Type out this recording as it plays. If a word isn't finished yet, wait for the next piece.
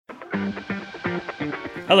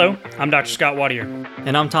Hello, I'm Dr. Scott Wadier.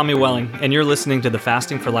 And I'm Tommy Welling, and you're listening to the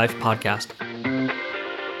Fasting for Life podcast.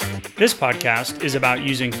 This podcast is about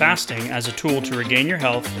using fasting as a tool to regain your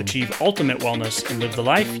health, achieve ultimate wellness, and live the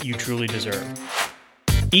life you truly deserve.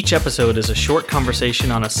 Each episode is a short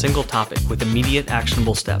conversation on a single topic with immediate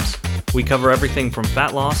actionable steps. We cover everything from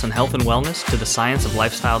fat loss and health and wellness to the science of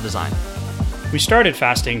lifestyle design. We started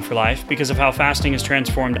Fasting for Life because of how fasting has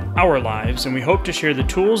transformed our lives, and we hope to share the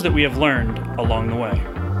tools that we have learned along the way.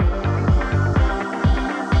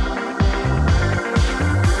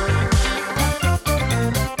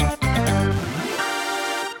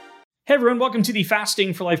 Hey everyone, welcome to the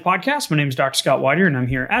Fasting for Life podcast. My name is Dr. Scott Wadier, and I'm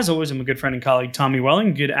here, as always, I'm a good friend and colleague, Tommy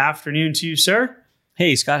Welling. Good afternoon to you, sir.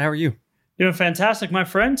 Hey, Scott, how are you? Doing fantastic, my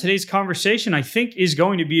friend. Today's conversation, I think, is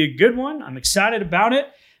going to be a good one. I'm excited about it.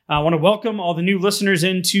 I want to welcome all the new listeners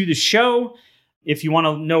into the show. If you want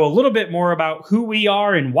to know a little bit more about who we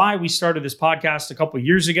are and why we started this podcast a couple of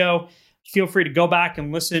years ago, feel free to go back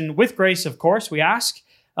and listen with grace, of course, we ask,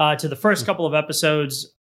 to the first couple of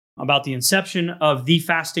episodes about the inception of the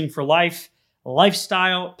Fasting for Life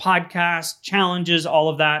lifestyle podcast, challenges, all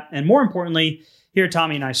of that. And more importantly, hear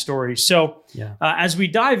Tommy and I's stories. So as we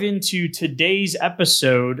dive into today's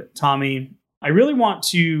episode, Tommy, I really want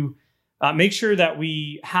to make sure that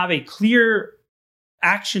we have a clear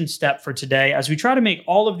action step for today as we try to make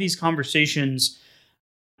all of these conversations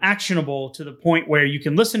actionable to the point where you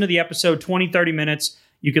can listen to the episode 20, 30 minutes.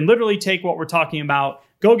 You can literally take what we're talking about,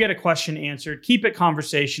 go get a question answered, keep it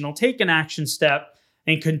conversational, take an action step,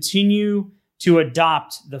 and continue to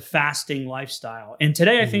adopt the fasting lifestyle. And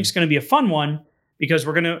today I think is going to be a fun one because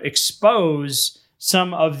we're going to expose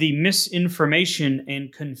some of the misinformation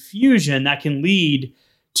and confusion that can lead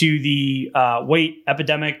to the weight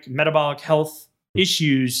epidemic, metabolic health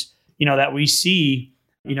issues, that we see,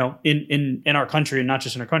 in our country, and not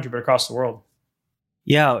just in our country, but across the world.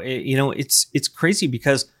 Yeah, it's crazy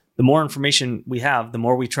because the more information we have, the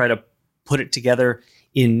more we try to put it together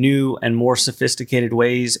in new and more sophisticated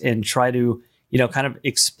ways and try to, kind of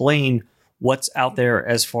explain what's out there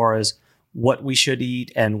as far as what we should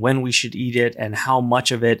eat and when we should eat it and how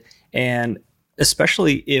much of it. And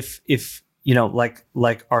especially if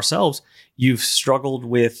like ourselves, you've struggled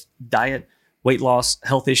with diet, weight loss,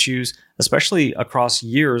 health issues, especially across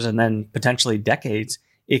years and then potentially decades,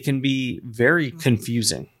 it can be very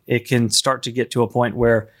confusing. It can start to get to a point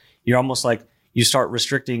where you're almost like you start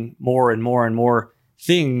restricting more and more and more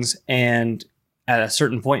things. And at a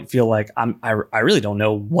certain point feel like I really don't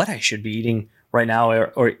know what I should be eating right now,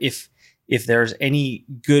 or if there's any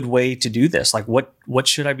good way to do this. Like what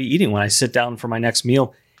should I be eating when I sit down for my next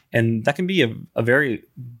meal? And that can be a very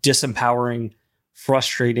disempowering,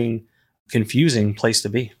 frustrating, confusing place to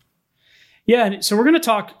be. Yeah, so we're going to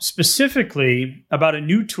talk specifically about a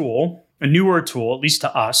newer tool, at least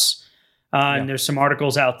to us. And there's some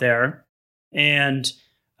articles out there. And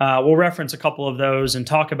we'll reference a couple of those and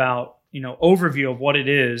talk about, overview of what it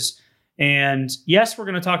is. And yes, we're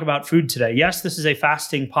going to talk about food today. Yes, this is a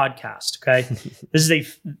fasting podcast, okay? This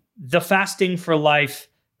is the Fasting for Life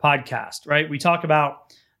podcast, right? We talk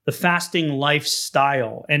about the fasting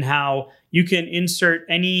lifestyle and how you can insert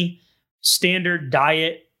any standard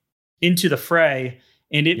diet into the fray,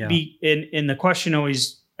 and and the question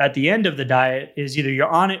always at the end of the diet is either you're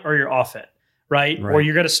on it or you're off it, right? Or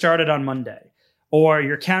you're going to start it on Monday, or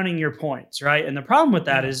you're counting your points, right? And the problem with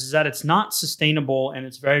that is that it's not sustainable and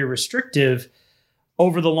it's very restrictive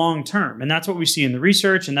over the long term. And that's what we see in the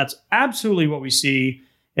research, and that's absolutely what we see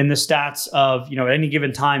in the stats of, at any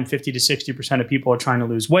given time, 50 to 60% of people are trying to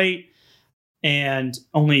lose weight, and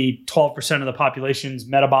only 12% of the population is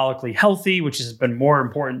metabolically healthy, which has been more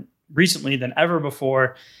important recently than ever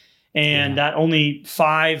before. And that only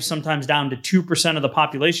 5, sometimes down to 2% of the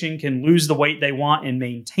population can lose the weight they want and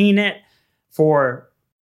maintain it for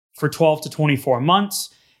 12 to 24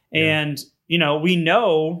 months. And, we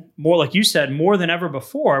know more, like you said, more than ever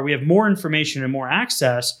before, we have more information and more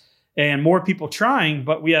access and more people trying,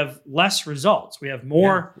 but we have less results. We have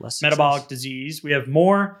more metabolic disease. We have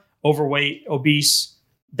more overweight, obese,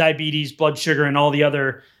 diabetes, blood sugar, and all the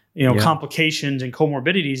other, complications and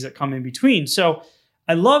comorbidities that come in between. So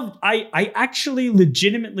I actually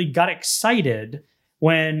legitimately got excited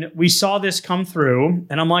when we saw this come through,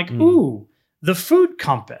 and I'm like, ooh, the food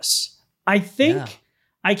compass. I think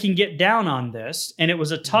I can get down on this. And it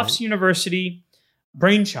was a Tufts University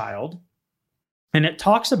brainchild. And it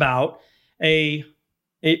talks about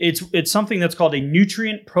it's something that's called a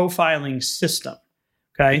nutrient profiling system.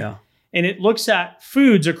 Okay. Yeah. And it looks at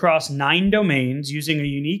foods across 9 domains using a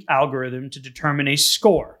unique algorithm to determine a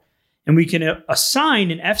score. And we can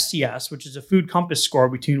assign an FCS, which is a food compass score,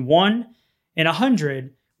 between 1 and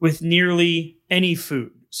 100, with nearly any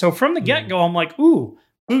food. So from the get-go, I'm like, ooh,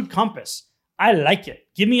 food compass. I like it.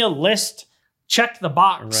 Give me a list, check the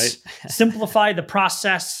box, simplify the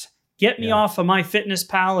process, get me off of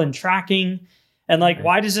MyFitnessPal and tracking. And like,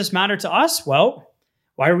 why does this matter to us? Well,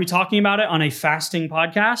 why are we talking about it on a fasting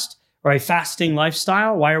podcast or a fasting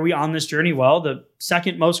lifestyle? Why are we on this journey? Well, the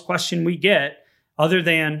second most question we get, other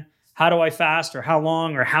than how do I fast or how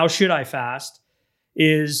long or how should I fast,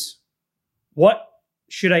 is what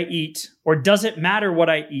should I eat? Or does it matter what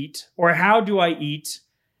I eat? Or how do I eat?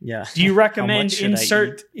 Yeah. Do you recommend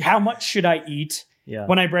how much should I eat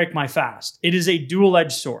when I break my fast? It is a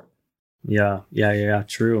dual-edged sword. Yeah.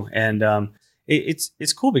 True. And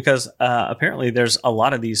it's cool because apparently there's a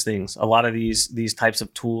lot of these things, a lot of these types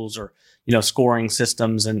of tools or, scoring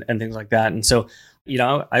systems and things like that. And so,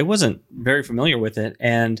 I wasn't very familiar with it.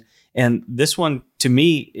 And this one, to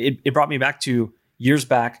me, it brought me back to years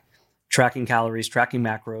back, tracking calories, tracking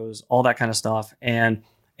macros, all that kind of stuff. And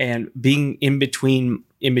being in between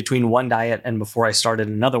one diet and before I started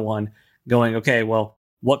another one, going, okay, well,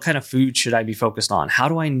 what kind of food should I be focused on? How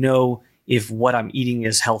do I know if what I'm eating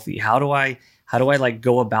is healthy? How do I like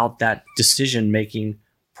go about that decision-making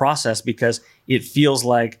process? Because it feels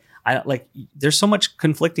like there's so much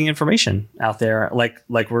conflicting information out there.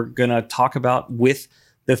 Like we're going to talk about with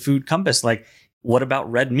the food compass, like what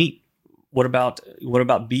about red meat? What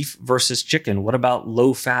about beef versus chicken? What about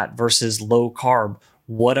low fat versus low carb?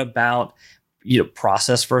 What about,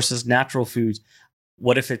 processed versus natural foods?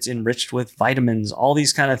 What if it's enriched with vitamins? All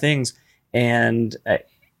these kind of things. And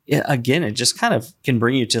again, it just kind of can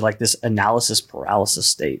bring you to like this analysis paralysis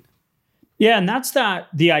state. Yeah. And that's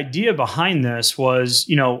the idea behind this was,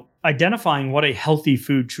 identifying what a healthy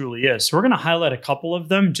food truly is. So we're going to highlight a couple of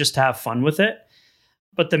them just to have fun with it.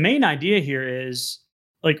 But the main idea here is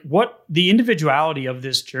like what the individuality of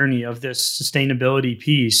this journey, of this sustainability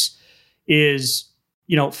piece is,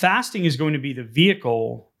 fasting is going to be the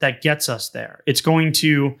vehicle that gets us there. It's going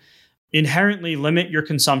to inherently limit your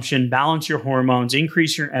consumption, balance your hormones,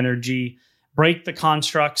 increase your energy, break the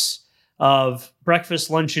constructs of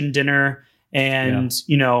breakfast, lunch, and dinner, and,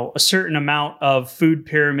 a certain amount of food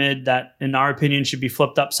pyramid that, in our opinion, should be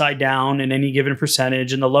flipped upside down in any given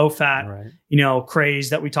percentage, and the low fat, craze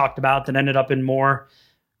that we talked about that ended up in more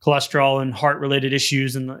cholesterol and heart related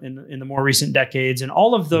issues in the more recent decades, and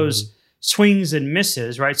all of those swings and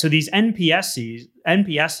misses, right? So these NPSs,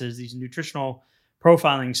 these nutritional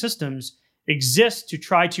profiling systems, exist to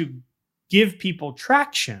try to give people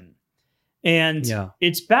traction. And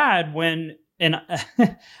it's bad when, and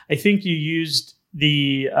I think you used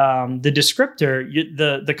the descriptor,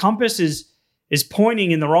 the compass is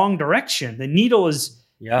pointing in the wrong direction. The needle is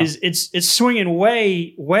swinging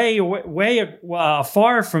way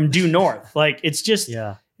far from due north. Like it's just,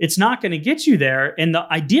 it's not going to get you there. And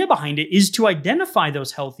the idea behind it is to identify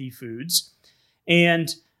those healthy foods and,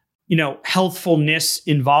 healthfulness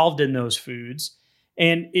involved in those foods.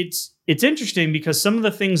 And it's interesting because some of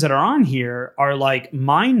the things that are on here are like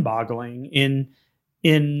mind-boggling in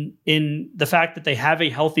the fact that they have a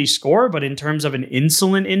healthy score, but in terms of an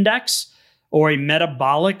insulin index or a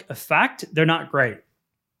metabolic effect, they're not great.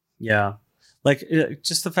 Yeah. Like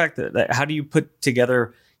just the fact that how do you put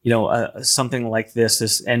together, something like this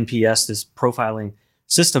NPS, this profiling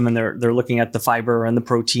system, and they're looking at the fiber and the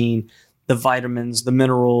protein, the vitamins, the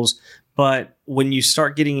minerals. But when you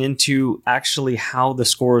start getting into actually how the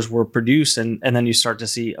scores were produced, and then you start to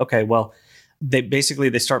see, okay, well, they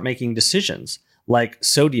start making decisions like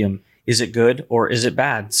sodium. Is it good or is it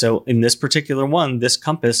bad? So in this particular one, this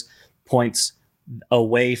compass points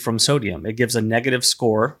away from sodium. It gives a negative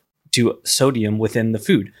score to sodium within the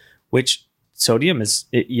food, which sodium is,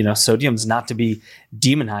 sodium's not to be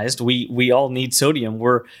demonized. We all need sodium.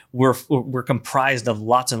 We're comprised of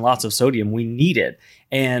lots and lots of sodium. We need it.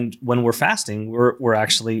 And when we're fasting, we're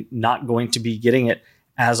actually not going to be getting it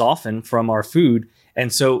as often from our food.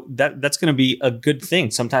 And so that's going to be a good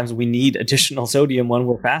thing. Sometimes we need additional sodium when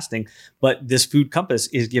we're fasting, but this food compass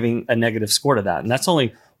is giving a negative score to that. And that's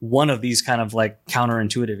only one of these kind of like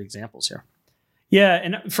counterintuitive examples here. Yeah.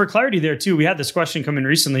 And for clarity there too, we had this question come in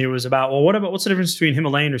recently. It was about, well, what's the difference between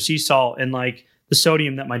Himalayan or sea salt and like the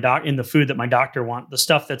sodium that in the food that my doctor the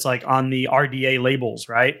stuff that's like on the RDA labels,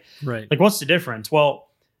 right? Right. Like what's the difference? Well,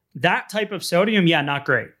 that type of sodium, not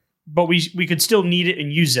great, but we could still need it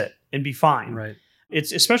and use it and be fine. Right.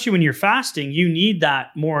 It's especially when you're fasting, you need that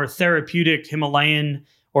more therapeutic Himalayan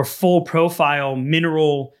or full profile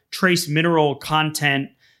trace mineral content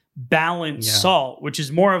balanced salt, which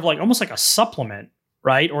is more of like almost like a supplement,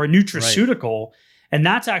 right? Or a nutraceutical. Right. And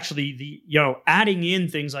that's actually adding in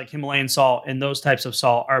things like Himalayan salt and those types of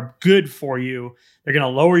salt are good for you. They're going to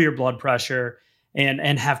lower your blood pressure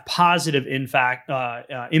and have positive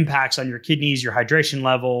impacts on your kidneys, your hydration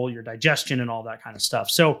level, your digestion, and all that kind of stuff.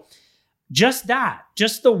 So just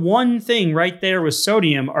the one thing right there with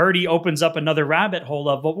sodium already opens up another rabbit hole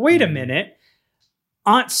of, well, wait a minute,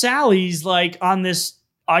 Aunt Sally's like on this,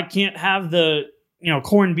 I can't have the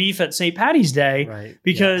corned beef at St. Patty's Day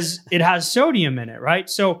because it has sodium in it, right?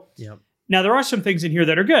 So now there are some things in here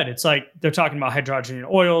that are good. It's like they're talking about hydrogenated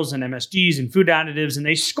oils and MSGs and food additives, and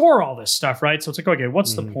they score all this stuff, right? So it's like, okay,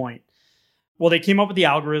 what's the point? Well, they came up with the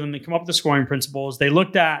algorithm. They come up with the scoring principles. They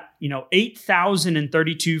looked at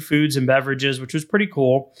 8,032 foods and beverages, which was pretty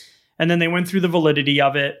cool. And then they went through the validity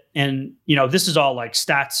of it. And this is all like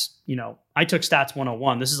stats. I took stats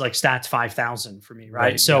 101. This is like stats 5,000 for me,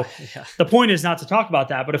 right? So the point is not to talk about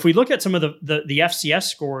that. But if we look at some of the FCS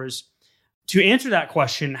scores, to answer that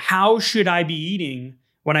question, how should I be eating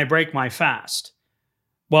when I break my fast?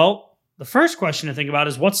 Well, the first question to think about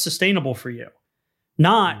is what's sustainable for you?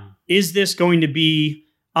 Not, is this going to be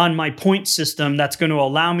on my point system that's going to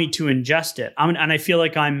allow me to ingest it? And I feel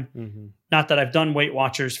like I'm, not that I've done Weight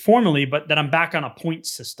Watchers formally, but that I'm back on a point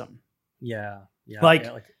system.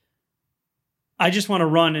 I just want to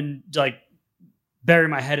run and like bury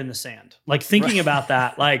my head in the sand. Like thinking about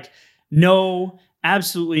that, like, no,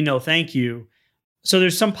 absolutely no, thank you. So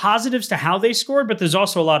there's some positives to how they scored, but there's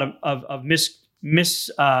also a lot of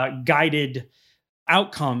misguided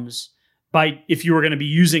outcomes if you were going to be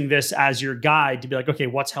using this as your guide to be like, okay,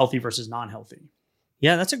 what's healthy versus non-healthy?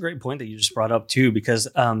 Yeah, that's a great point that you just brought up too, because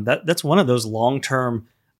that's one of those long-term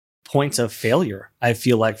points of failure, I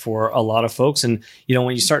feel like, for a lot of folks. And,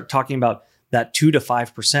 when you start talking about that 2 to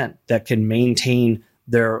 5% that can maintain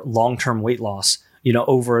their long-term weight loss,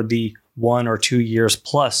 over the 1 or 2 years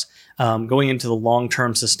plus, going into the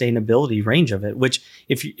long-term sustainability range of it, which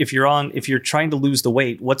if you're trying to lose the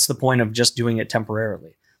weight, what's the point of just doing it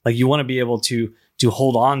temporarily? Like you want to be able to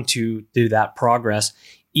hold on to that progress,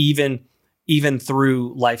 even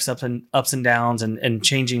through life's ups and downs and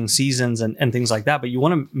changing seasons and things like that. But you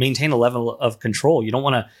want to maintain a level of control. You don't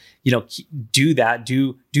want to, do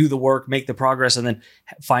the work, make the progress, and then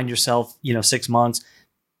find yourself, 6 months,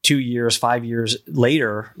 2 years, 5 years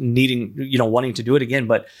later, needing, wanting to do it again.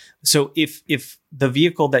 But so if the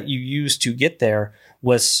vehicle that you used to get there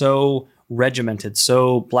was so regimented,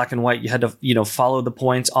 so black and white, you had to, follow the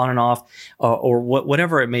points on and off, or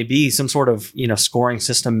whatever it may be, some sort of, scoring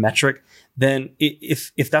system metric, then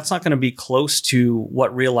if that's not going to be close to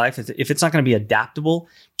what real life is, if it's not going to be adaptable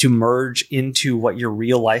to merge into what your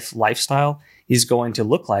real life lifestyle is going to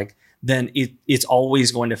look like, then it's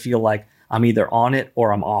always going to feel like I'm either on it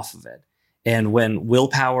or I'm off of it. And when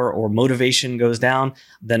willpower or motivation goes down,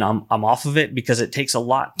 then I'm off of it, because it takes a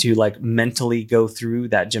lot to like mentally go through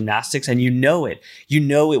that gymnastics. And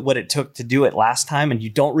what it took to do it last time, and you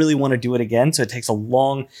don't really want to do it again. So it takes a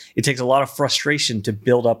lot of frustration to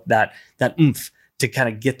build up that oomph to kind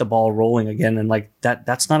of get the ball rolling again. And like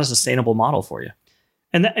that's not a sustainable model for you.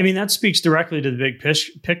 And that speaks directly to the big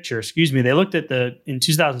picture. They looked at in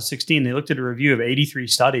 2016, they looked at a review of 83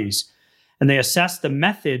 studies. And they assessed the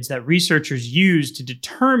methods that researchers use to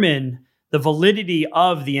determine the validity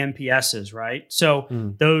of the NPSs, right? So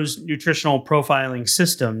those nutritional profiling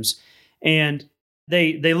systems. And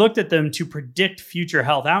they looked at them to predict future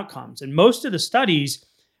health outcomes. And most of the studies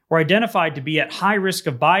were identified to be at high risk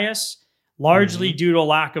of bias, largely due to a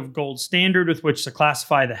lack of gold standard with which to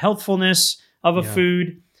classify the healthfulness of a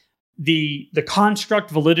food. The construct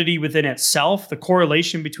validity within itself, the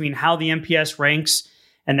correlation between how the NPS ranks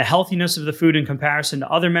and the healthiness of the food in comparison to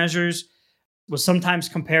other measures, was sometimes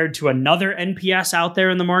compared to another NPS out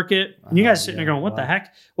there in the market. And you guys sitting there going, what the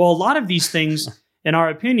heck? Well, a lot of these things, in our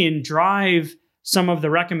opinion, drive some of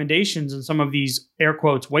the recommendations and some of these air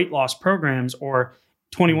quotes weight loss programs or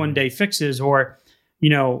 21-day fixes, or,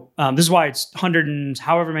 this is why it's 100 and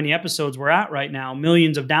however many episodes we're at right now,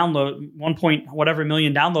 millions of download, 1 point whatever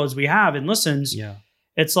million downloads we have and listens. Yeah.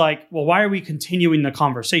 It's like, well, why are we continuing the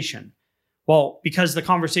conversation? Well, because the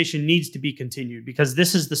conversation needs to be continued, because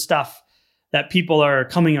this is the stuff that people are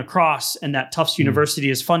coming across and that Tufts University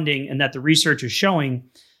is funding, and that the research is showing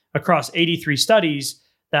across 83 studies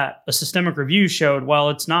that a systemic review showed, well,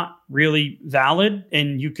 it's not really valid,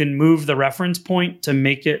 and you can move the reference point to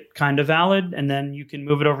make it kind of valid, and then you can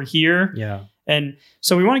move it over here. Yeah. And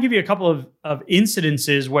so we want to give you a couple of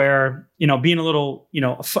incidences where, being a little,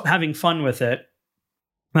 having fun with it.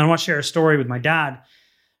 And I want to share a story with my dad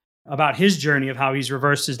about his journey of how he's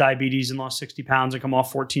reversed his diabetes and lost 60 pounds and come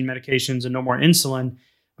off 14 medications and no more insulin.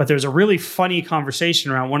 But there's a really funny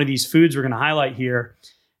conversation around one of these foods we're going to highlight here.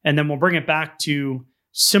 And then we'll bring it back to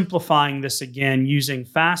simplifying this again using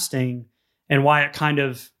fasting and why it kind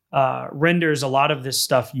of renders a lot of this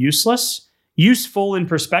stuff useless, useful in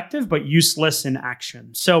perspective, but useless in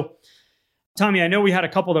action. So, Tommy, I know we had a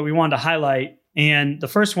couple that we wanted to highlight. And the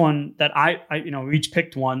first one that I we each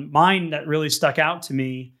picked one. Mine that really stuck out to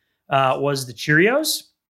me was the Cheerios.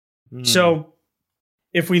 So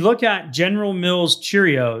if we look at General Mills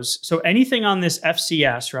Cheerios, so anything on this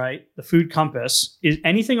FCS, right, the food compass, is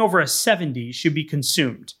anything over a 70 should be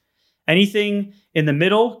consumed. Anything in the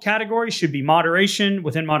middle category should be moderation,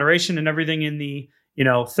 within moderation, and everything in the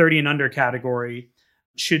 30 and under category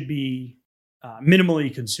should be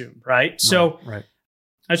minimally consumed, right? So right.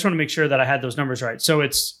 I just want to make sure that I had those numbers right. So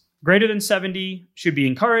it's greater than 70 should be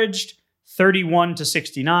encouraged, 31 to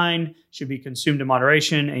 69 should be consumed in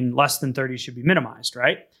moderation, and less than 30 should be minimized,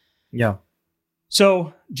 right? Yeah.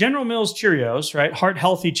 So General Mills Cheerios, right? Heart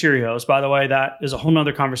Healthy Cheerios, by the way, that is a whole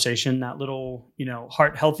nother conversation. That little,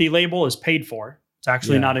 Heart Healthy label is paid for. It's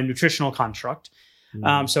actually not a nutritional construct.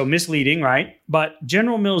 So misleading, right? But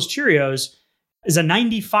General Mills Cheerios is a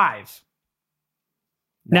 95.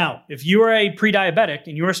 Now, if you are a pre-diabetic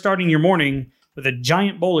and you are starting your morning with a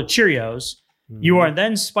giant bowl of Cheerios, you are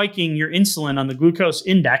then spiking your insulin on the glucose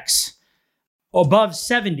index above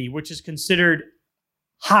 70, which is considered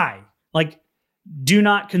high. Like, do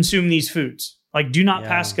not consume these foods. Like, do not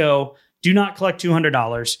pass go. Do not collect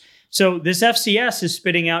 $200. So this FCS is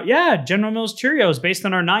spitting out, General Mills Cheerios based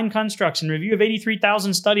on our 9 constructs and review of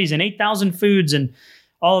 83,000 studies and 8,000 foods and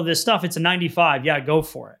all of this stuff. It's a 95. Yeah, go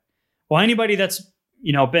for it. Well, anybody that's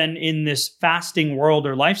been in this fasting world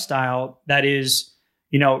or lifestyle that is,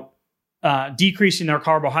 decreasing their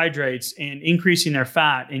carbohydrates and increasing their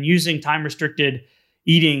fat and using time-restricted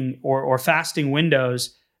eating or fasting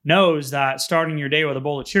windows knows that starting your day with a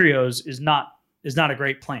bowl of Cheerios is not a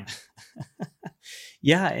great plan.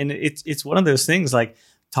 Yeah, and it's one of those things, like,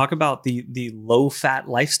 talk about the low-fat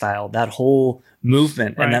lifestyle, that whole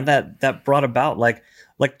movement, right. And then that brought about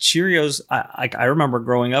like Cheerios. I remember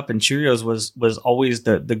growing up, and Cheerios was always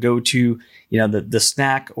the go-to, the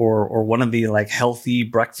snack or one of the like healthy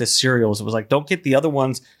breakfast cereals. It was like, don't get the other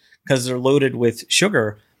ones because they're loaded with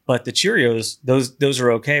sugar, but the Cheerios, those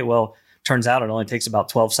are okay. Well, turns out it only takes about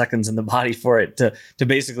 12 seconds in the body for it to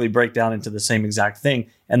basically break down into the same exact thing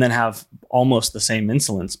and then have almost the same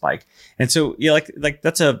insulin spike. And so, like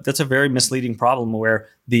that's a very misleading problem where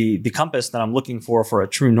the compass that I'm looking for a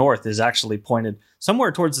true north is actually pointed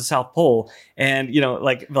somewhere towards the South Pole, and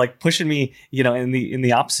like pushing me in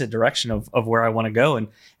the opposite direction of where I want to go.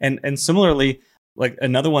 And similarly, like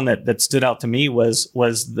another one that stood out to me was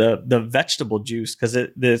the vegetable juice,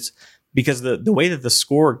 because the way that the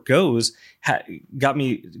score goes got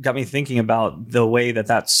me thinking about the way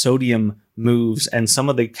that sodium moves and some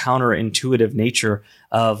of the counterintuitive nature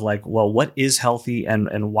of like, well, what is healthy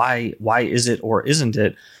and why is it or isn't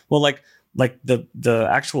it? Well, like the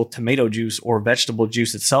actual tomato juice or vegetable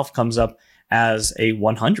juice itself comes up as a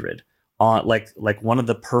 100 on like one of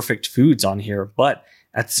the perfect foods on here. But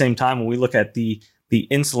at the same time, when we look at the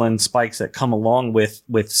insulin spikes that come along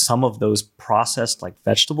with some of those processed like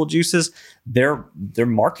vegetable juices, they're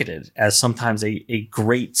marketed as sometimes a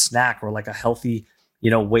great snack or like a healthy,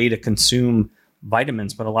 way to consume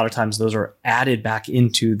vitamins. But a lot of times those are added back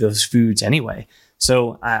into those foods anyway.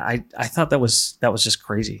 So I thought that was just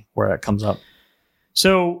crazy where that comes up.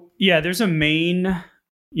 So yeah, there's a main,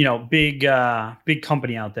 big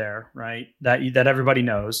company out there, right? That everybody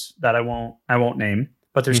knows that I won't name,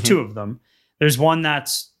 but there's two of them. There's one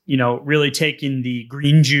that's, really taking the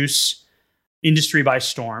green juice industry by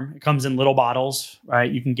storm. It comes in little bottles,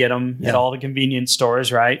 right? You can get them at all the convenience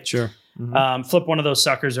stores, right? Sure. Flip one of those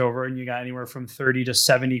suckers over and you got anywhere from 30 to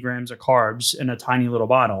 70 grams of carbs in a tiny little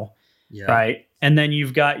bottle, right? And then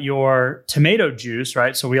you've got your tomato juice,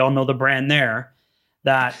 right? So we all know the brand there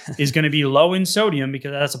that is going to be low in sodium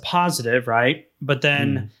because that's a positive, right? But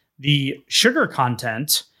then the sugar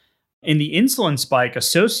content and the insulin spike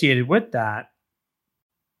associated with that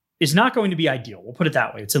is not going to be ideal. We'll put it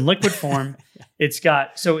that way. It's in liquid form. It's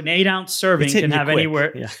got, so an 8-ounce serving can have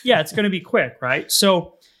anywhere. Yeah, it's going to be quick, right?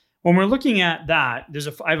 So when we're looking at that,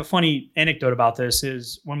 I have a funny anecdote about this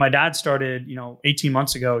is when my dad started, 18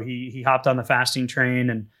 months ago, he hopped on the fasting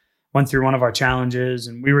train and went through one of our challenges,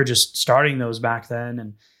 and we were just starting those back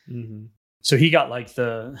then. And so he got like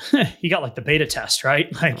the beta test,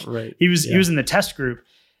 right? Like he was in the test group.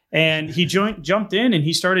 And he jumped in and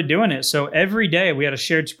he started doing it. So every day we had a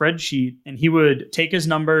shared spreadsheet, and he would take his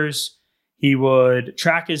numbers, he would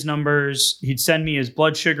track his numbers, he'd send me his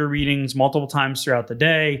blood sugar readings multiple times throughout the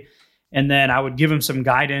day. And then I would give him some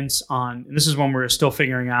guidance on, and this is when we were still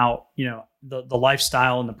figuring out, the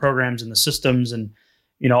lifestyle and the programs and the systems and,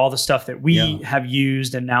 all the stuff that we have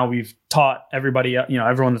used. And now we've taught everybody,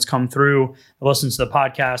 everyone that's come through, listens to the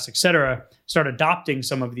podcast, et cetera, start adopting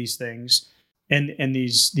some of these things and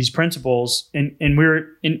these principles. And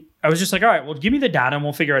I was just like, all right, well, give me the data and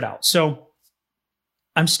we'll figure it out. So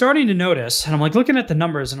I'm starting to notice, and I'm like looking at the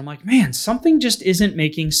numbers and I'm like, man, something just isn't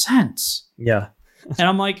making sense. Yeah. And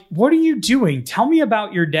I'm like, what are you doing? Tell me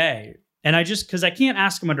about your day. And because I can't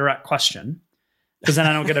ask him a direct question because then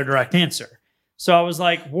I don't get a direct answer. So I was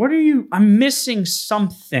like, I'm missing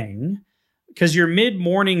something because your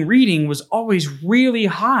mid-morning reading was always really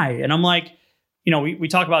high. And I'm like, we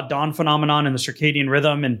talk about dawn phenomenon and the circadian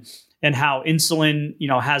rhythm and how insulin,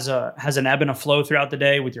 has an ebb and a flow throughout the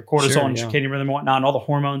day with your cortisol and circadian rhythm and whatnot, and all the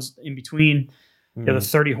hormones in between. You have the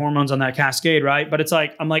 30 hormones on that cascade, right? But it's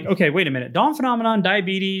like, I'm like, okay, wait a minute. Dawn phenomenon,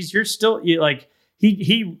 diabetes,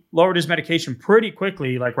 he lowered his medication pretty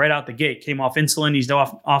quickly, like right out the gate, came off insulin. He's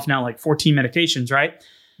off now like 14 medications, right?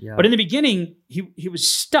 Yeah. But in the beginning, he was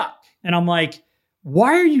stuck. And I'm like,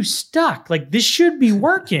 why are you stuck? Like, this should be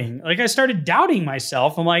working. Like, I started doubting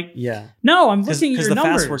myself. I'm like, no, I'm looking at your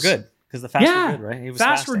numbers. Because the fasts were good. Because the fasts were good, right? He was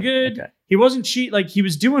fasts were good. Okay. He wasn't cheat. Like, he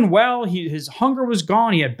was doing well. His hunger was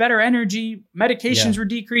gone. He had better energy. Medications were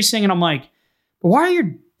decreasing. And I'm like, why are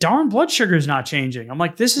your darn blood sugars not changing? I'm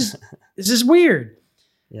like, this is weird.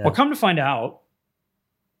 Yeah. Well, come to find out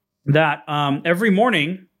that every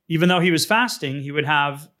morning, even though he was fasting, he would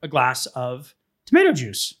have a glass of tomato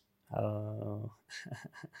juice. Oh.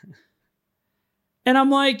 And I'm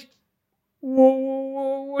like,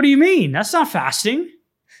 what do you mean? That's not fasting.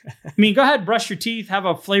 I mean, go ahead, brush your teeth, have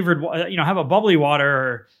a flavored, have a bubbly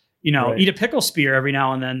water, or, eat a pickle spear every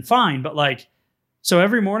now and then. Fine. But so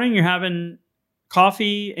every morning you're having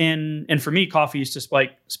coffee and for me, coffee used to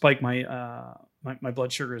spike my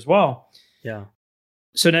blood sugar as well. Yeah.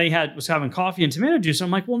 So now was having coffee and tomato juice.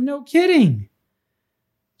 I'm like, well, no kidding.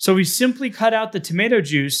 So we simply cut out the tomato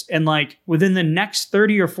juice, and within the next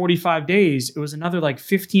 30 or 45 days, it was another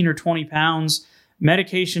 15 or 20 pounds,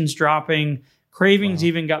 medications dropping, cravings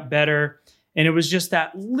even got better. And it was just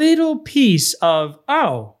that little piece of,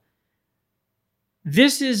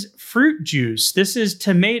 this is fruit juice. This is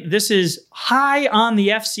tomato. This is high on the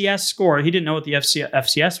FCS score. He didn't know what the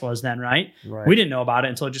FCS was then, right? We didn't know about it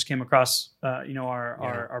until it just came across,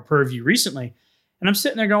 our purview recently. And I'm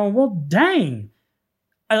sitting there going, well, dang.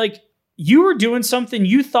 You were doing something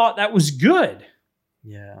you thought that was good.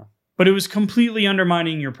 Yeah. But it was completely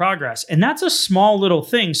undermining your progress. And that's a small little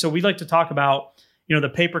thing. So we like to talk about, the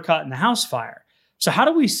paper cut and the house fire. So how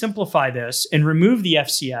do we simplify this and remove the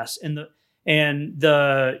FCS and the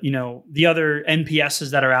other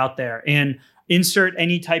NPSs that are out there and insert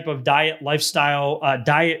any type of diet, lifestyle,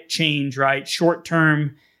 diet change, right? Short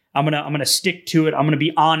term, I'm gonna stick to it. I'm gonna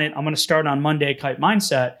be on it. I'm gonna start on Monday type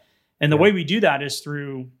mindset. And the way we do that is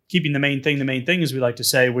through keeping the main thing, as we like to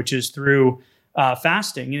say, which is through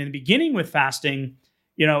fasting. And in the beginning with fasting,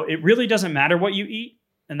 it really doesn't matter what you eat.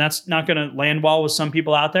 And that's not going to land well with some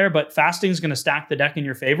people out there. But fasting is going to stack the deck in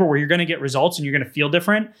your favor, where you're going to get results and you're going to feel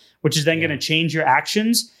different, which is then going to change your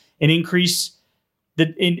actions and increase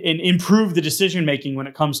and improve the decision making when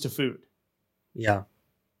it comes to food. Yeah.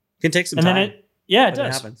 It can take some time. Then it does.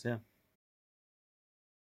 It happens, yeah.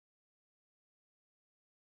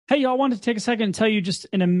 Hey, y'all, wanted to take a second and tell you just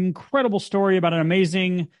an incredible story about an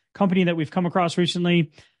amazing company that we've come across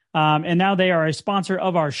recently. And now they are a sponsor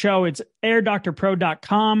of our show. It's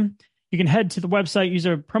airdoctorpro.com. You can head to the website, use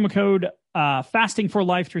a promo code fasting for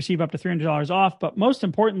life to receive up to $300 off. But most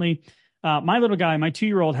importantly, my little guy, my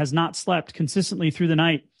 2-year-old, has not slept consistently through the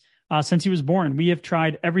night since he was born. We have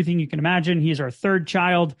tried everything you can imagine. He is our 3rd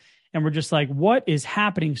child. And we're just like, what is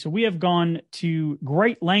happening? So we have gone to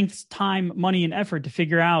great lengths, time, money, and effort to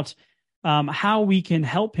figure out how we can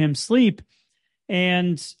help him sleep.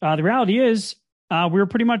 And the reality is, we were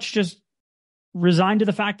pretty much just resigned to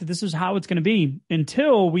the fact that this is how it's going to be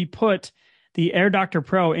until we put the Air Doctor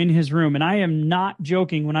Pro in his room. And I am not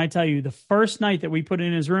joking when I tell you the first night that we put it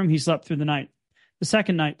in his room, he slept through the night. The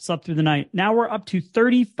second night, slept through the night. Now we're up to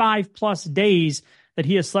 35 plus days that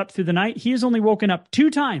he has slept through the night. He has only woken up 2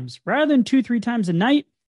 times rather than 2-3 times a night,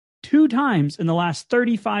 2 times in the last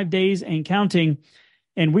 35 days and counting.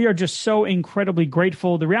 And we are just so incredibly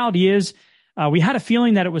grateful. The reality is, we had a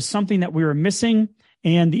feeling that it was something that we were missing.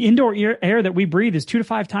 And the indoor air that we breathe is 2 to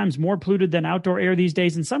 5 times more polluted than outdoor air these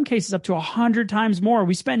days. In some cases, up to 100 times more.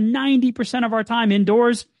 We spend 90% of our time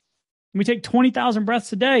indoors, and we take 20,000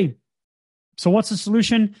 breaths a day. So what's the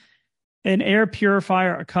solution? an air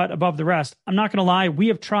purifier a cut above the rest. I'm not going to lie. We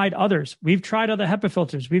have tried others. We've tried other HEPA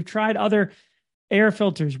filters. We've tried other air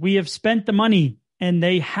filters. We have spent the money and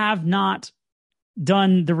they have not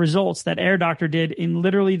done the results that Air Doctor did in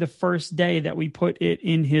literally the first day that we put it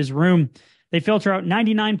in his room. They filter out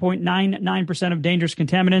 99.99% of dangerous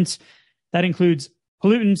contaminants. That includes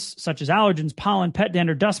pollutants such as allergens, pollen, pet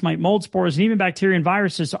dander, dust mite, mold spores, and even bacteria and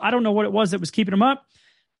viruses. So I don't know what it was that was keeping them up,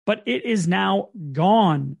 but it is now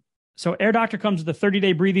gone. So Air Doctor comes with a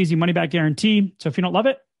 30-day breathe easy money back guarantee. So if you don't love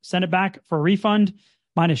it, send it back for a refund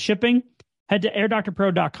minus shipping. Head to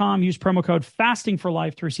airdoctorpro.com. Use promo code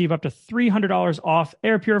FASTINGFORLIFE to receive up to $300 off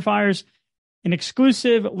air purifiers. An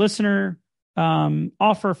exclusive listener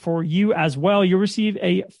offer for you as well. You'll receive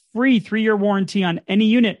a free 3-year warranty on any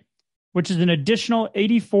unit, which is an additional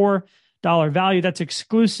 $84 value. That's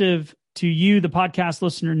exclusive to you, the podcast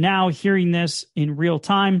listener, now hearing this in real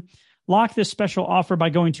time. Lock this special offer by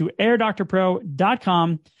going to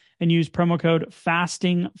airdoctorpro.com and use promo code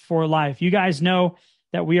FASTINGFORLIFE. You guys know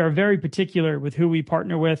that we are very particular with who we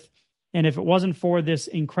partner with. And if it wasn't for this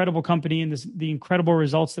incredible company and the incredible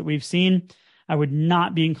results that we've seen, I would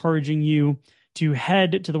not be encouraging you to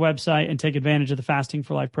head to the website and take advantage of the Fasting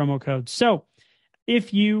for Life promo code. So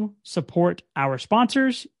if you support our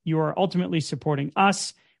sponsors, you are ultimately supporting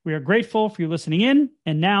us. We are grateful for you listening in.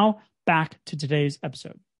 And now back to today's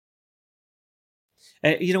episode.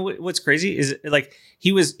 You know what's crazy is like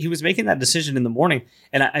he was making that decision in the morning,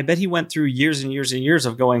 and I bet he went through years and years and years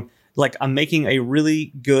of going like, I'm making a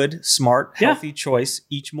really good, smart, healthy choice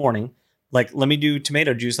each morning. Like, let me do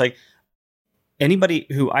tomato juice. Like anybody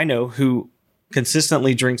who I know who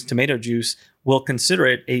consistently drinks tomato juice will consider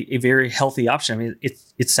it a very healthy option. I mean,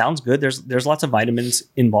 it sounds good. There's lots of vitamins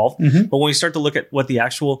involved, but when we start to look at what the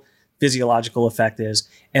actual physiological effect is,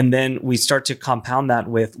 and then we start to compound that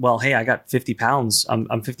with, well, hey, I got 50 pounds.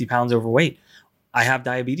 I'm 50 pounds overweight. I have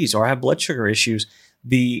diabetes or I have blood sugar issues.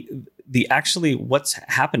 The actually what's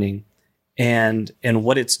happening and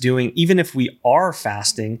what it's doing, even if we are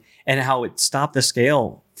fasting, and how it stopped the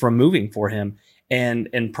scale from moving for him,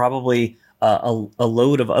 and probably a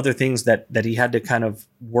load of other things that he had to kind of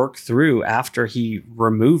work through after he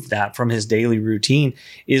removed that from his daily routine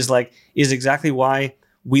is exactly why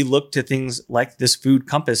we look to things like this food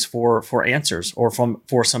compass for answers or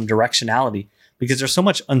for some directionality, because there's so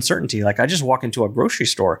much uncertainty. Like I just walk into a grocery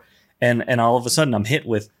store and all of a sudden I'm hit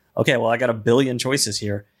with, okay, well, I got a billion choices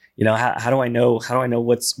here. You know, how do I know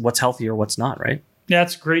what's healthy or what's not, right? Yeah,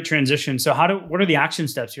 that's a great transition. So what are the action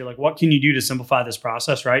steps here? Like, what can you do to simplify this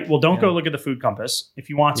process, right? Well, don't go look at the food compass. If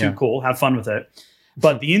you want to, cool, have fun with it.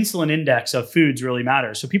 But the insulin index of foods really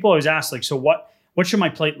matters. So people always ask, like, so what should my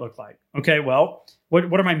plate look like? Okay, well, what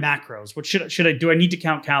are my macros? What should I do? I need to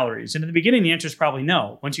count calories. And in the beginning, the answer is probably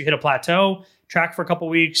no. Once you hit a plateau, track for a couple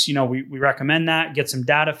of weeks. You know, we recommend that. Get some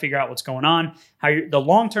data, figure out what's going on. The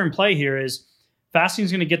long-term play here is fasting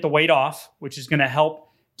is going to get the weight off, which is going to help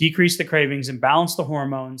decrease the cravings and balance the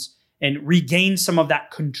hormones and regain some of that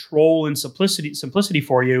control and simplicity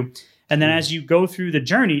for you. And then as you go through the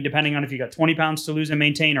journey, depending on if you got 20 pounds to lose and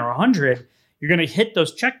maintain or 100, you're going to hit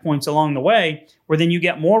those checkpoints along the way where then you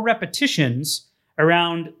get more repetitions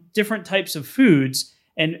around different types of foods.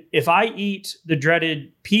 And if I eat the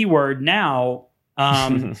dreaded P word now,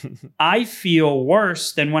 I feel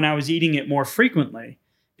worse than when I was eating it more frequently,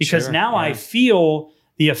 because I feel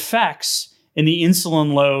the effects and the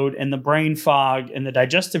insulin load and the brain fog and the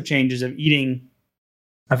digestive changes of eating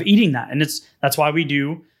that. And that's why we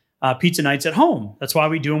do pizza nights at home. That's why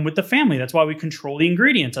we do them with the family. That's why we control the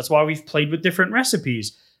ingredients. That's why we've played with different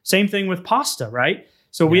recipes. Same thing with pasta, right?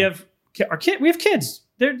 So we have kids.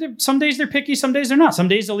 They're some days they're picky, some days they're not. Some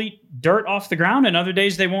days they'll eat dirt off the ground, and other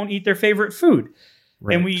days they won't eat their favorite food.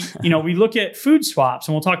 Right. And we look at food swaps,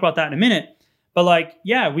 and we'll talk about that in a minute. But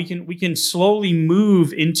we can slowly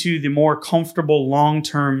move into the more comfortable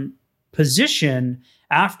long-term position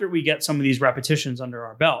after we get some of these repetitions under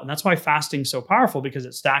our belt. And that's why fasting is so powerful, because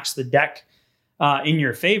it stacks the deck in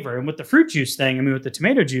your favor. And with the fruit juice thing, with the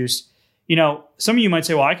tomato juice, some of you might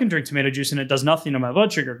say, well, I can drink tomato juice and it does nothing to my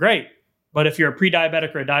blood sugar. Great. But if you're a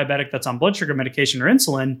pre-diabetic or a diabetic that's on blood sugar medication or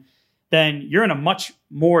insulin, then you're in a much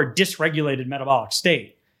more dysregulated metabolic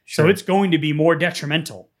state. Sure. So it's going to be more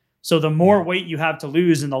detrimental. So the more weight you have to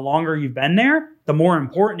lose and the longer you've been there, the more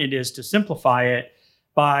important it is to simplify it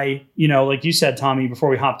by, like you said, Tommy, before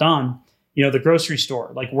we hopped on, the grocery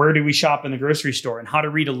store. Like, where do we shop in the grocery store and how to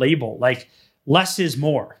read a label? Like, less is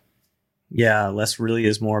more. Yeah, less really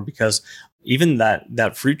is more, because even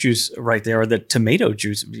that fruit juice right there, or the tomato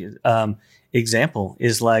juice example,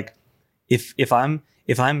 is like, if I'm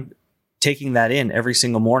taking that in every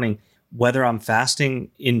single morning, whether I'm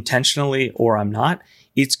fasting intentionally or I'm not,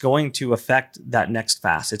 it's going to affect that next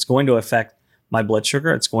fast. It's going to affect my blood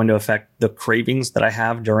sugar. It's going to affect the cravings that I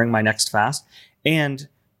have during my next fast. And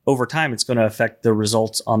over time, it's going to affect the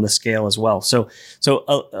results on the scale as well. So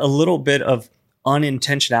a little bit of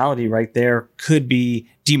unintentionality right there could be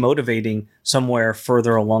demotivating somewhere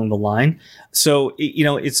further along the line. So,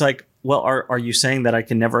 it's like, well, are you saying that I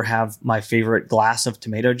can never have my favorite glass of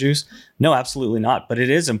tomato juice? No, absolutely not. But it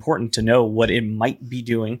is important to know what it might be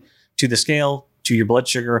doing to the scale, to your blood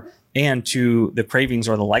sugar, and to the cravings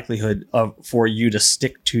or the likelihood for you to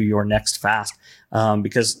stick to your next fast.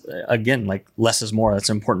 Because again, like less is more. That's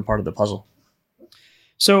an important part of the puzzle.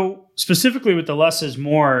 So specifically with the less is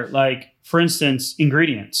more, like for instance,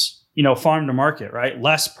 ingredients, farm to market, right?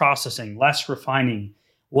 Less processing, less refining,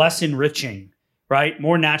 less enriching, right?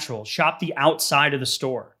 More natural. Shop the outside of the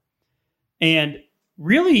store. And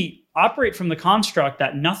really operate from the construct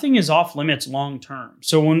that nothing is off limits long term.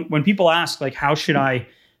 So when people ask, like, how should I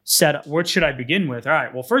set up, what should I begin with? All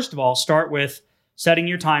right, well, first of all, start with setting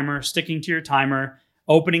your timer, sticking to your timer,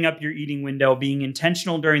 opening up your eating window, being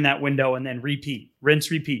intentional during that window, and then repeat, rinse,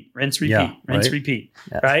 repeat, rinse, repeat, rinse, repeat,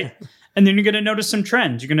 right? And then you're going to notice some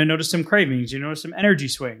trends. You're going to notice some cravings. You notice some energy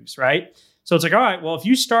swings, right? So it's like, all right, well, if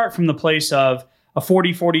you start from the place of a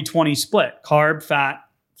 40-40-20 split, carb, fat,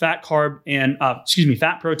 carb, and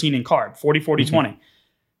fat, protein, and carb, 40-40-20.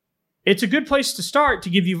 It's a good place to start to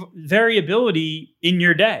give you variability in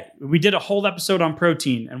your day. We did a whole episode on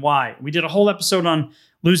protein and why. We did a whole episode on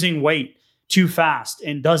losing weight too fast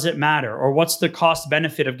and does it matter? Or what's the cost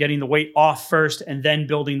benefit of getting the weight off first and then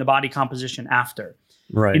building the body composition after?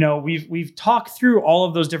 Right. We've talked through all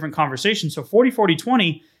of those different conversations. So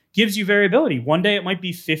 40-40-20 gives you variability. One day it might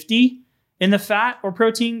be 50 in the fat or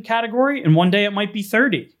protein category, and one day it might be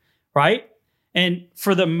 30, right? And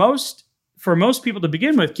for most people to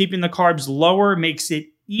begin with, keeping the carbs lower makes it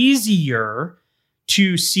easier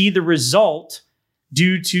to see the result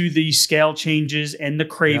due to the scale changes and the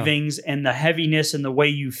cravings and the heaviness and the way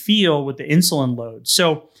you feel with the insulin load.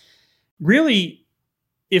 So really,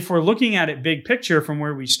 if we're looking at it big picture from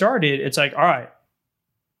where we started, it's like, all right,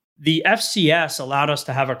 the FCS allowed us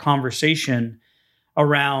to have a conversation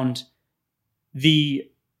around the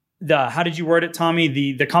how did you word it, Tommy?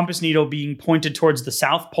 The compass needle being pointed towards the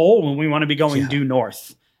South Pole when we want to be going due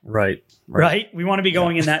north. Right. We want to be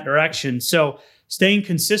going in that direction. So staying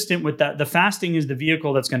consistent with that, the fasting is the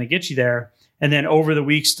vehicle that's going to get you there. And then over the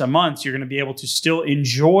weeks to months, you're going to be able to still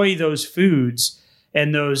enjoy those foods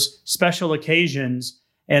and those special occasions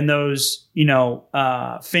and those,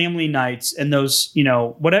 family nights and those,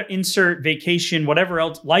 whatever, insert vacation, whatever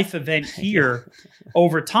else, life event here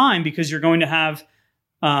over time, because you're going to have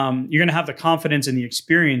the confidence and the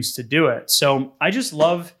experience to do it. So I just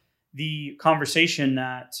love the conversation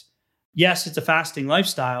that, yes, it's a fasting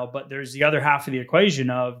lifestyle, but there's the other half of the equation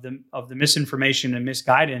of the misinformation and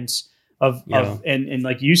misguidance and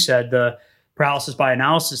like you said, the paralysis by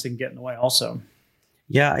analysis can get in the way also.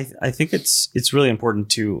 Yeah, I think it's really important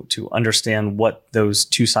to understand what those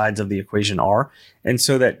two sides of the equation are, and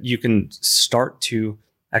so that you can start to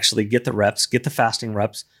actually get the reps, get the fasting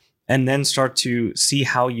reps, and then start to see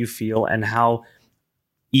how you feel and how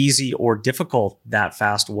easy or difficult that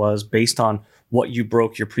fast was based on what you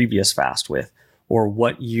broke your previous fast with, or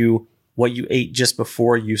what you ate just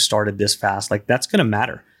before you started this fast. Like that's going to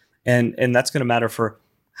matter, and that's going to matter for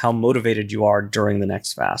how motivated you are during the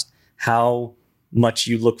next fast, how much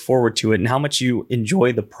you look forward to it, and how much you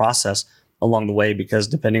enjoy the process along the way. Because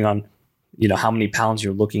depending on how many pounds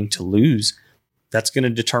you're looking to lose, that's going to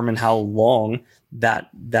determine how long that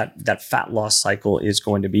fat loss cycle is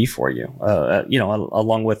going to be for you.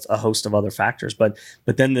 Along with a host of other factors. But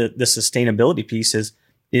then the sustainability piece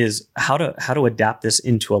is how to adapt this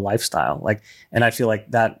into a lifestyle. And I feel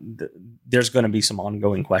like that there's going to be some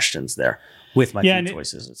ongoing questions there with my food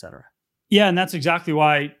choices, et cetera. Yeah, and that's exactly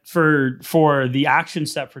why for the action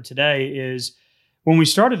step for today is when we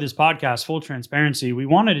started this podcast, full transparency, we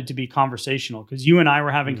wanted it to be conversational because you and I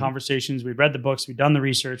were having conversations. We'd read the books, we've done the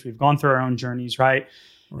research, we've gone through our own journeys, right?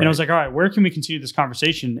 And I was like, all right, where can we continue this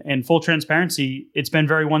conversation? And full transparency, it's been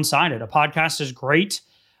very one-sided. A podcast is great.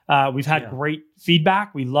 We've had great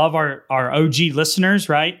feedback. We love our OG listeners,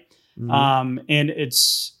 right? And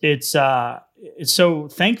it's so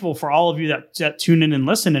thankful for all of you that tune in and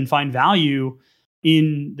listen and find value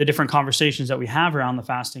in the different conversations that we have around the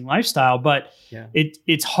fasting lifestyle. But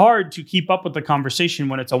it's hard to keep up with the conversation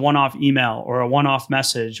when it's a one-off email or a one-off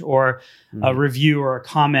message or a review or a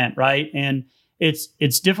comment, right? And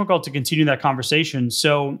it's difficult to continue that conversation.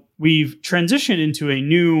 So we've transitioned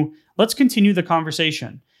into let's continue the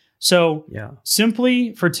conversation. So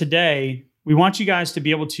simply for today, we want you guys to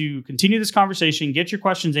be able to continue this conversation, get your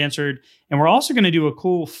questions answered. And we're also going to do a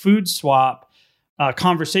cool food swap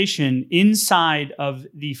conversation inside of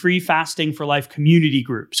the free Fasting for Life community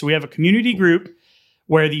group. So we have a community group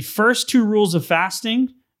where the first 2 rules of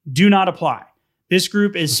fasting do not apply. This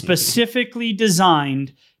group is specifically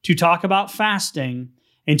designed to talk about fasting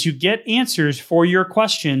and to get answers for your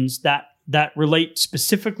questions that relate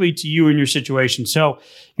specifically to you and your situation. So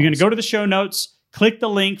you're going to go to the show notes, click the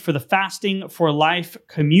link for the Fasting for Life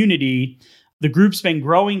community. The group's been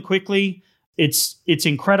growing quickly. It's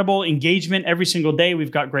incredible engagement every single day.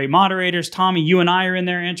 We've got great moderators. Tommy, you and I are in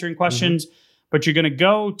there answering questions. But you're going to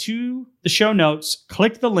go to the show notes,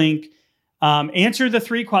 click the link, answer the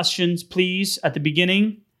 3 questions, please, at the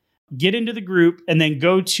beginning, get into the group, and then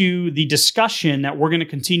go to the discussion that we're going to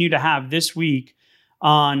continue to have this week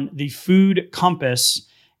on the food compass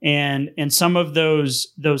and some of those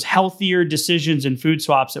healthier decisions and food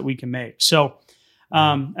swaps that we can make. So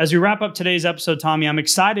as we wrap up today's episode, Tommy, I'm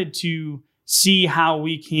excited to see how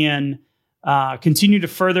we can continue to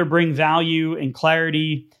further bring value and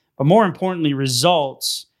clarity, but more importantly,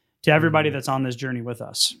 results to everybody that's on this journey with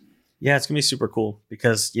us. Yeah, it's going to be super cool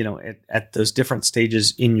because, at those different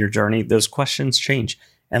stages in your journey, those questions change.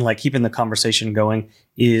 And like keeping the conversation going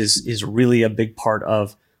is really a big part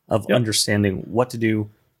of understanding what to do,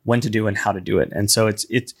 when to do, and how to do it. And so it's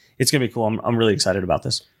going to be cool. I'm really excited about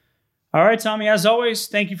this. All right, Tommy, as always,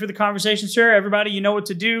 thank you for the conversation, sir. Everybody, you know what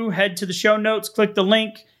to do. Head to the show notes, click the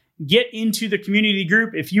link, get into the community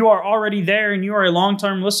group. If you are already there and you are a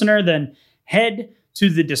long-term listener, then head to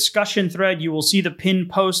the discussion thread. You will see the pinned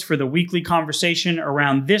post for the weekly conversation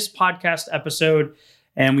around this podcast episode.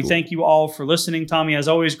 And we thank you all for listening. Tommy, as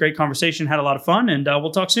always, great conversation. Had a lot of fun, and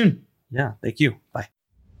we'll talk soon. Yeah, thank you. Bye.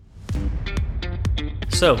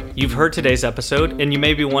 So, you've heard today's episode, and you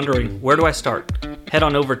may be wondering, where do I start? Head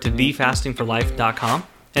on over to thefastingforlife.com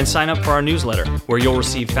and sign up for our newsletter, where you'll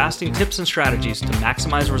receive fasting tips and strategies to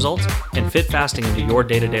maximize results and fit fasting into your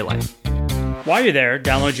day-to-day life. While you're there,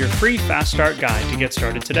 download your free Fast Start guide to get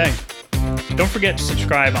started today. Don't forget to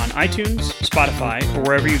subscribe on iTunes, Spotify, or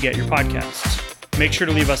wherever you get your podcasts. Make sure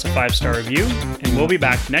to leave us a 5-star review, and we'll be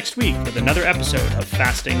back next week with another episode of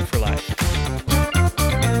Fasting for Life.